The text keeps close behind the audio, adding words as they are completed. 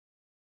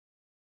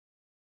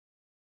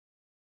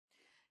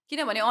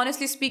किनभने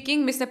honestly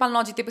speaking Miss Nepal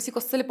नजितेपछि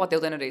कसैले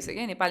पत्याउँदैन रहेछ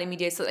के Nepali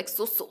media is like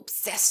so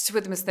obsessed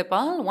with Miss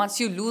Nepal. Once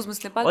you lose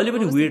Miss Nepal, अहिले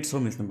पनि weird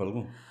छ Miss Nepal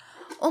को.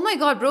 Oh my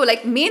god, bro,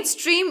 like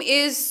mainstream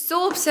is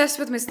so obsessed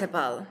with Miss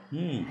Nepal.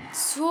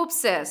 So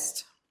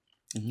obsessed.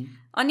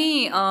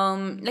 Ani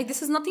like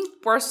this is nothing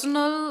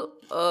personal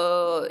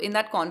in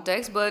that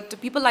context,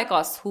 but people like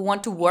us who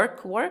want to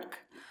work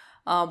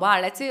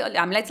उहाँहरूलाई चाहिँ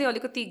हामीलाई चाहिँ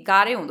अलिकति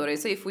गाह्रै हुँदो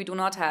रहेछ if we do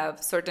not have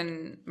certain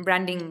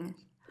branding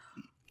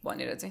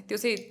भनेर चाहिँ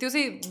त्यो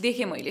चाहिँ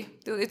देखेँ मैले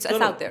त्यो it's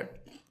out there.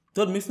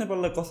 तर मिस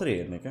नेपाललाई कसरी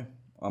हेर्ने क्या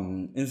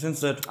in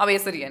sense that अब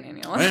यसरी हेर्ने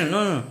नि हो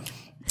no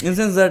in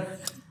sense that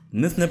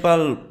miss Nepal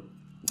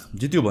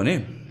जित्यो भने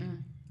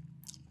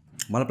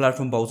मलाई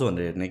प्लेटफर्म पाउँछ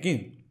भनेर हेर्ने कि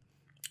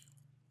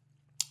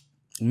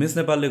मिस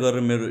नेपालले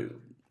गरेर मेरो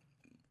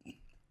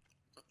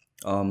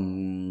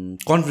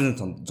कन्फिडेन्स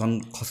झन्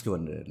खस्क्यो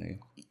भनेर हेर्ने कि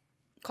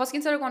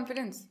खस्किन्छ र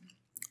कन्फिडेन्स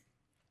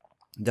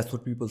द्याट्स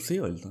व्हाट पिपल से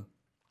अहिले त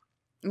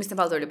मिस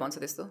नेपालहरूले भन्छ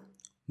त्यस्तो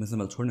मिस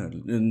नेपाल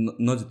छोड्नेहरूले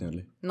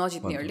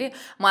नजित्नेहरूले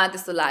मलाई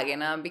त्यस्तो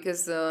लागेन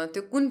बिकज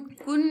त्यो कुन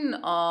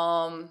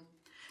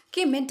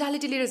के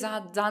मेन्टालिटी लिएर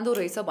जाँदो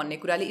रहेछ भन्ने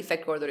कुराले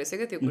इफेक्ट गर्दो रहेछ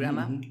क्या त्यो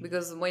कुरामा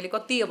बिकज मैले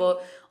कति अब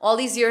अल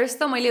दिज इयर्स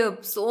त मैले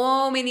सो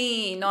मेनी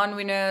नन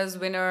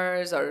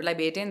विनर्सहरूलाई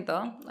भेटेँ नि त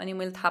अनि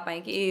मैले थाहा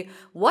पाएँ कि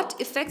वाट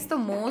इफेक्ट्स द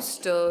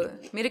मोस्ट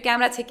मेरो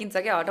क्यामेरा छेकिन्छ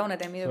क्या हटाउ न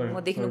त्यहाँ मेरो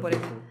म देख्नु पऱ्यो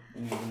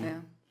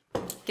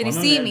Can you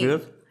see me?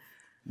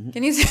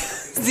 Can you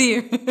see?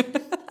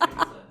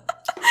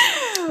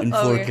 In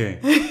 4K.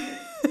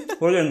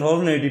 4K and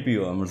 1080p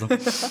हो हाम्रो त.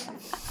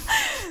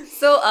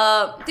 So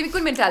तिमी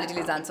कुन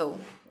मेन्टालिटीले जान्छौ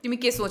तिमी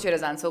के सोचेर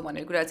जान्छौ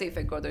भन्ने कुरा चाहिँ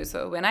इफेक्ट गर्दो रहेछ.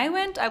 When I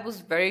went, I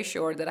was very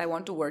sure that I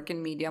want to work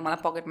in media.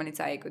 मलाई पकेट मनी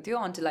चाहिएको थियो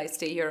until I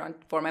stay here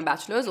for my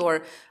bachelor's or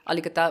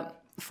अलिकता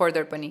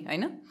further पनि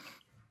हैन.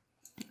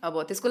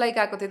 अब त्यसको लागि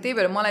गएको थिएँ त्यही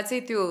भएर मलाई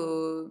चाहिँ त्यो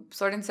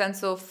certain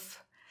sense of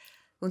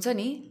हुन्छ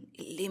नि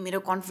यसले मेरो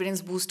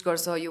कन्फिडेन्स बुस्ट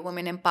गर्छ यो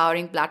वुमेन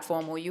एम्पावरिङ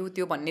प्लेटफर्म हो यो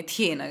त्यो भन्ने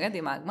थिएन क्या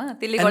दिमागमा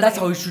त्यसले गर्दा that's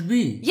how it should be.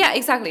 Yeah,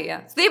 exactly.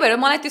 Yeah. त्यही भएर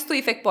मलाई त्यस्तो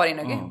इफेक्ट परेन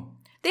के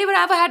त्यही भएर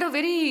I've had a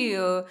very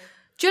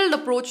chilled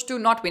approach to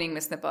not winning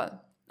Miss Nepal.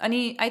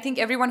 अनि I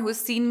think everyone who has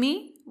seen me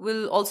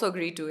will also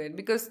agree to it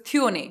because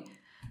थियो नि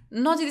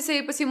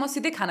नजितिसकेपछि म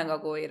सिधै खाना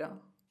गएको हेर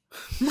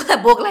मलाई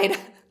भोक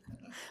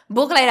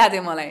लागिरहेको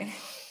थियो मलाई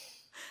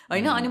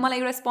होइन अनि मलाई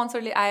एउटा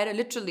स्पोन्सरले आएर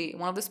literally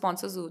one of the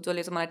sponsors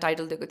जसले चाहिँ मलाई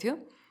टाइटल दिएको थियो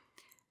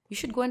You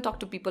should go and talk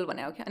to people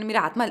भने हो क्या अनि मेरो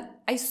हातमा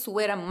आई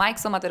सोएर माइक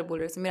समातेर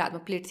बोलेर मेरो हातमा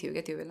प्लेट थियो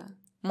क्या त्यो बेला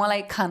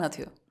मलाई खाना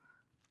थियो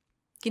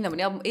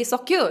किनभने अब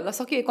सक्यो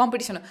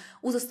कम्पिटिसन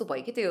ऊ जस्तो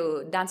भयो कि त्यो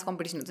डान्स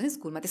कम्पिटिसन हुन्छ नि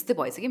स्कुलमा त्यस्तै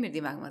भएछ कि मेरो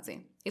दिमागमा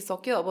चाहिँ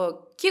सक्यो अब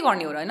के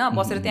गर्ने हो र होइन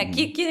बसेर त्यहाँ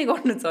के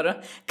गर्नु छ र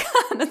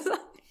खाना छ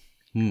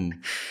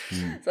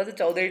such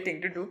Chaudhary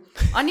thing to do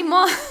अनि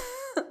म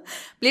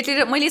प्लेट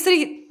लिएर मैले यसरी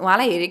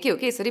उहाँलाई हेरेँ कि हो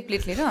कि यसरी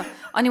प्लेट लिएर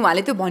अनि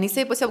उहाँले त्यो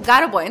भनिसकेपछि अब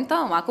गाह्रो भयो नि त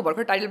उहाँको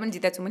भर्खर टाइटल पनि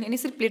जिताएको छु मैले अनि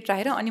यसरी प्लेट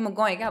राखेर अनि म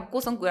गएँ क्या अब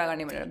कोसँग कुरा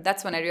गर्ने भनेर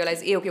that's one I realise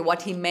okay what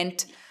Hee meant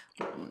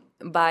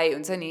by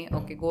हुन्छ नि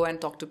okay go and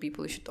talk to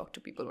people you should talk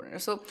to people भनेर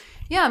सो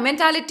या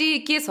मेन्टालिटी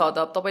के छ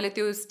त तपाईँले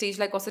त्यो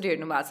स्टेजलाई कसरी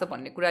हेर्नु भएको छ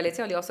भन्ने कुराले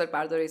चाहिँ अलिक असर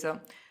पार्दो रहेछ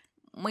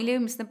मैले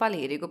मिस नेपाल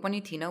हेरेको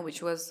पनि थिइनँ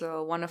which was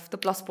one of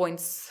the plus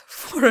points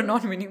for a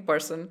non winning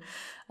person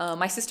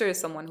my sister is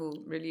some one who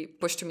really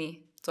pushed me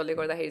जसले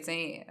गर्दाखेरि चाहिँ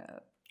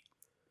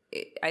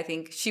I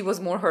think she was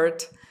more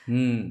hurt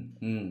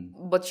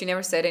but she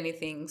never said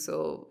anything so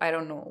I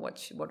don't know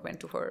what went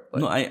to her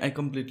but no I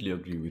completely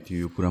agree with you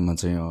यो कुरामा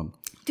चाहिँ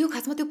त्यो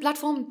खासमा त्यो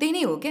platform त्यही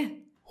नै हो क्या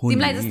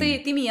तिमीलाई जस्तै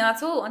तिमी यहाँ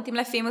छौ अनि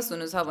तिमीलाई फेमस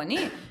हुनु छ भने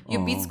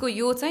यो बीचको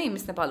यो चाहिँ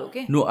मिस नेपाल हो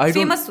के no I don't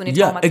फेमस हुने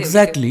ठाउँमा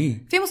exactly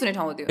फेमस हुने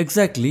ठाउँ हो त्यो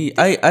exactly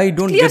I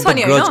don't get the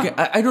grudge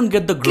I don't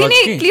get the grudge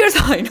के क्लियर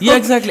छ हैन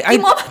yeah exactly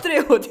म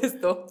मात्रै हो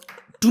त्यस्तो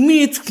to me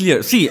it's clear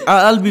see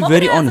I'll be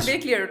very honest very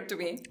clear to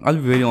me I'll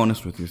be very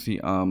honest with you see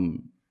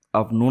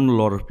I've known a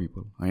lot of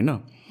people हैन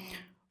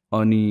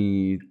अनि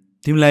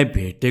तिमीलाई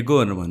भेटेको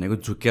भनेको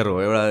झुक्याएर हो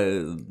एउटा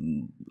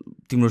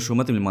तिम्रो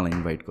शोमा तिमीले मलाई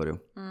इन्भाइट गर्यौ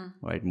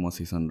राइट म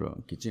सिसन र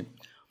के चाहिँ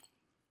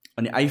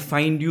अनि I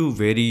find you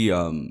very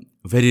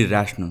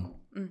rational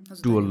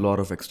to a lot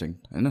of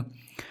extent हैन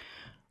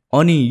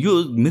अनि यो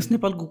मिस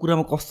नेपालको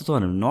कुरामा कस्तो छ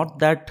भने not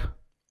that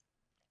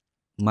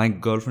my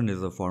girlfriend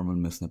is a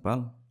formal miss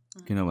Nepal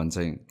किनभने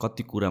चाहिँ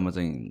कति कुरामा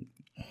चाहिँ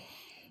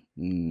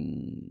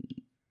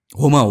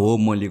होमा हो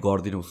मैले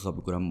गर्दिनँ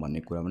सबै कुरामा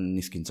भन्ने कुरा पनि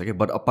निस्किन्छ क्या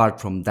but apart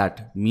from that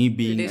me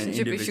being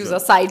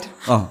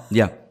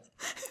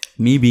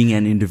me being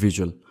an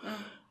individual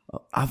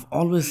I've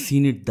always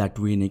seen it that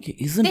way Nikki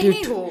isn't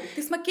it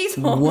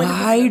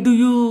why do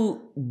you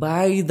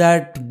buy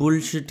that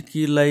bullshit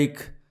ki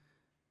like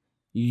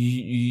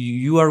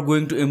you are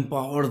going to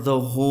empower the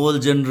whole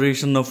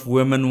generation of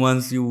women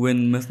once you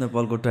win Miss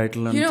Nepal ko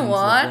title and you know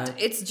what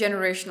like it's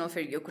generational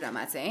for यो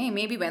कुरामा चाहिँ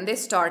maybe when they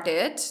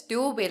started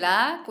त्यो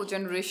बेलाको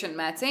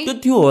जेनेरेसनमा चाहिँ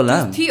त्यो होला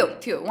थियो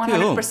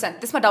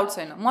 100% त्यसमा डाउट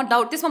छैन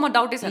त्यसमा म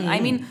डाउटै छैन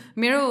I mean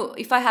मेरो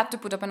if I have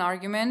to put up an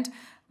argument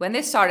when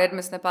they started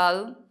Miss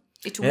Nepal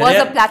it was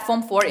a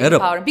platform for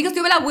empowering because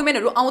त्यो बेला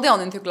womenहरु आउँदै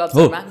आउँदैन थियो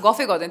क्लब्सहरुमा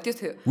गफै गर्दैन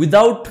थियो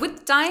without with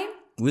time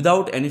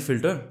without any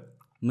filter,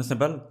 Miss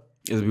Nepal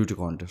is a beauty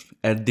contest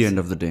at the end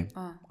of the day.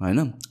 होइन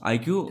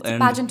IQ and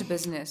pageant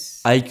business.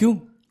 IQ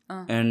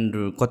and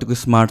कतिको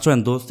smart छ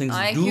and those things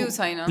do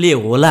छैन play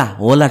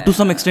होला to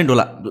some extent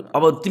होला.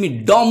 अब तिमी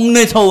डम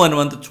नै छौ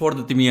भने त छोड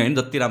दे तिमी हैन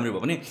जति राम्रो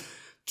भयो भने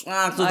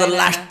so the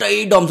लास्टै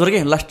डम छ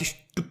के लास्ट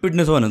स्टुपिड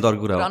नै छ भने त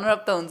अर्को कुरा हो. रनर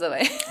अप त हुन्छ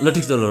भाइ. ल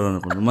ठिक छ ल रनर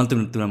अप मैले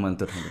तिमीलाई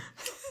मान्छु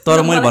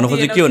तर मैले भन्नु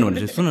खोजेँ के भन्नु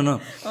भने सुन न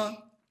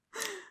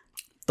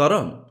तर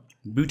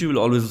beauty will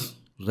always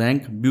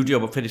rank beauty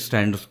अब फेरि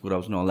स्ट्यान्डर्ड्स कुरा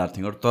आउँछ न अल द्याट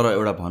थिङ तर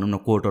एउटा भनौँ न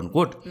coat on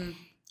coat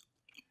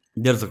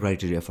there is a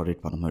criteria for it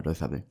भनौँ मेरो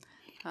हिसाबले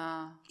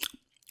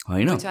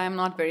होइन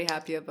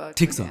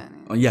ठिक छ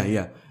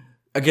या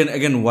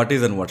again what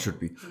is and what should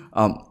be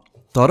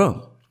तर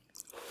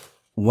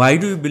why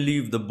do you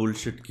believe the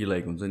bullshit कि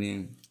लाइक हुन्छ नि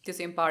this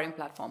empowering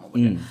platform over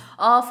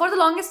there. For the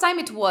longest time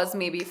it was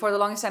maybe for the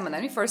longest time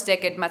भन्दा नि first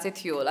decade मा चाहिँ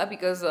थियो होला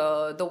because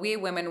the way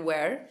women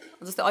were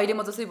जस्तै अहिले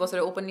म जसरी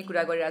बसेर openly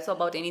कुरा गरिरहेको छु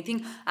about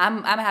anything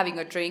I'm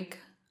having a drink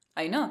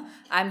होइन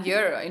I'm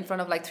here in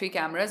front of like 3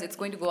 cameras it's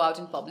going to go out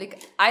in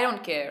public I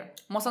don't care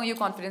मसँग यो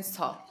confidence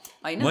छ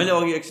होइन मैले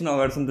अघि एकछिन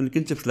अगाडिसम्म तिमीले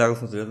किन चिप्स ल्याएको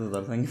सोचेको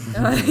त thank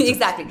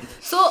exactly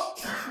so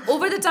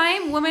over the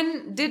time women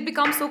did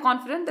become so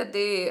confident that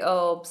they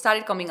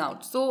started coming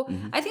out so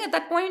I think at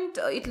that point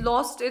it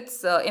lost its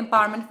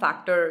empowerment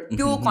factor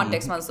त्यो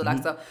कन्टेक्स्टमा जस्तो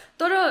लाग्छ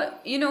तर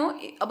you know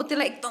अब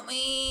त्यसलाई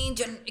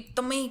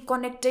एकदमै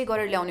कनेक्टै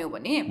गरेर ल्याउने हो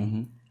भने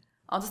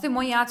जस्तै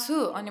म यहाँ छु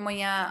अनि म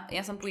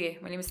यहाँसम्म पुगेँ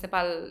मैले मिस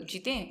नेपाल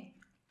जितेँ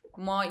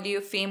मैले यो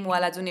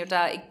फेमवाला जुन एउटा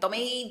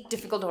एकदमै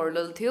डिफिकल्ट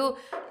हर्डल थियो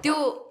त्यो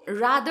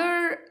रादर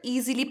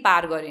इजिली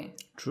पार गरेँ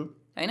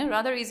होइन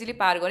रादर इजिली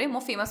पार गरेँ म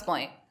फेमस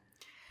भएँ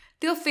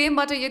त्यो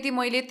फेमबाट यदि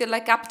मैले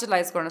त्यसलाई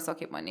क्यापिटलाइज गर्न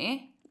सकेँ भने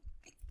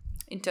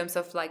in terms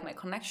of like my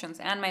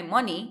connections and my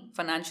money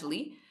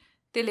financially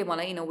त्यसले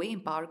मलाई इन अ वे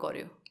इम्पावर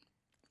गर्यो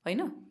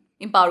होइन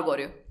इम्पावर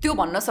गर्यो त्यो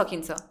भन्न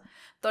सकिन्छ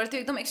तर त्यो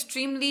एकदम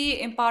एक्सट्रिमली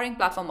इम्पावरिङ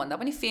प्लेटफर्म भन्दा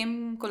पनि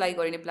फेमको लागि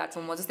गरिने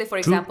प्लेटफर्म हो जस्तै फर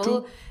इक्जाम्पल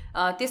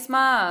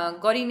त्यसमा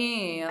गरिने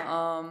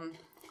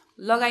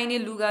लगाइने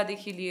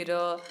लुगादेखि लिएर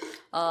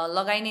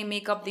लगाइने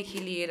मेकअपदेखि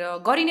लिएर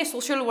गरिने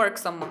सोसियल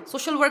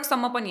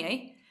वर्कसम्म पनि है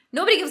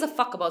nobody gives a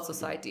fuck about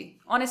society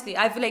honestly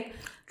I feel like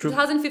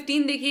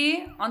 2015 देखि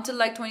until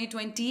like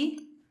 2020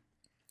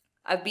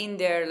 I've been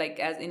there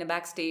like as in a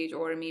backstage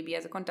or maybe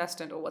as a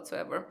contestant or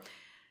whatsoever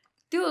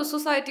त्यो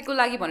सोसाइटीको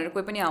लागि भनेर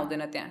कोही पनि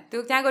आउँदैन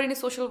त्यहाँ गरिने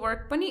सोसियल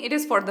वर्क पनि it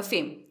is for the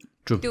fame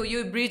त्यो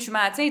यो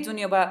ब्रिजमा चाहिँ जुन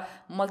अब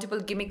मल्टिपल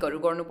गिमिकहरू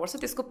गर्नुपर्छ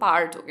त्यसको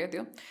पार्ट हो क्या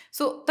त्यो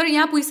सो तर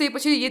यहाँ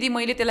पुगिसकेपछि यदि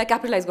मैले त्यसलाई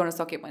क्यापिटलाइज गर्न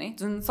सकेँ भने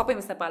जुन सबै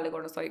मिस नेपालले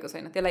गर्न सकेको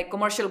छैन त्यसलाई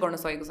कमर्सियल गर्न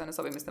सकेको छैन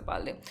सबै मिस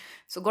नेपालले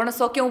सो गर्न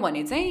सक्यौँ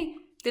भने चाहिँ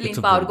त्यसले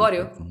इम्पावर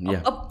गर्यो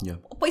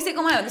पैसा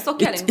कमायो भने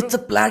सकिहाल्यो इट्स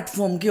अ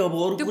प्लेटफर्म के अब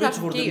अरु कुरा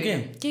छोड्दैन के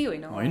केही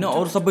होइन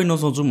अरु सबै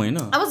नसोचौँ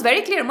होइन आई वाज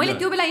भेरी क्लियर मैले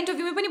त्यो बेला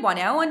इन्टरभ्यूमै पनि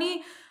भने हो अनि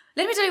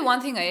let me tell you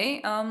one thing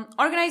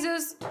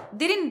organizers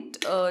they didn't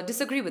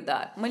disagree with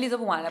that मैले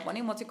जब उहाँलाई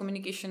भने म चाहिँ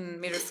कम्युनिकेसन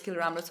मेरो स्किल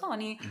राम्रो छ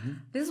अनि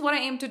this is what I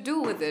aim to do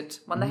with it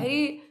भन्दाखेरि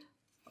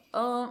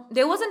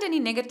there wasn't any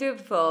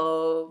negative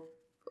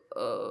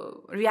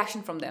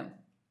reaction from them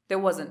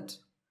there wasn't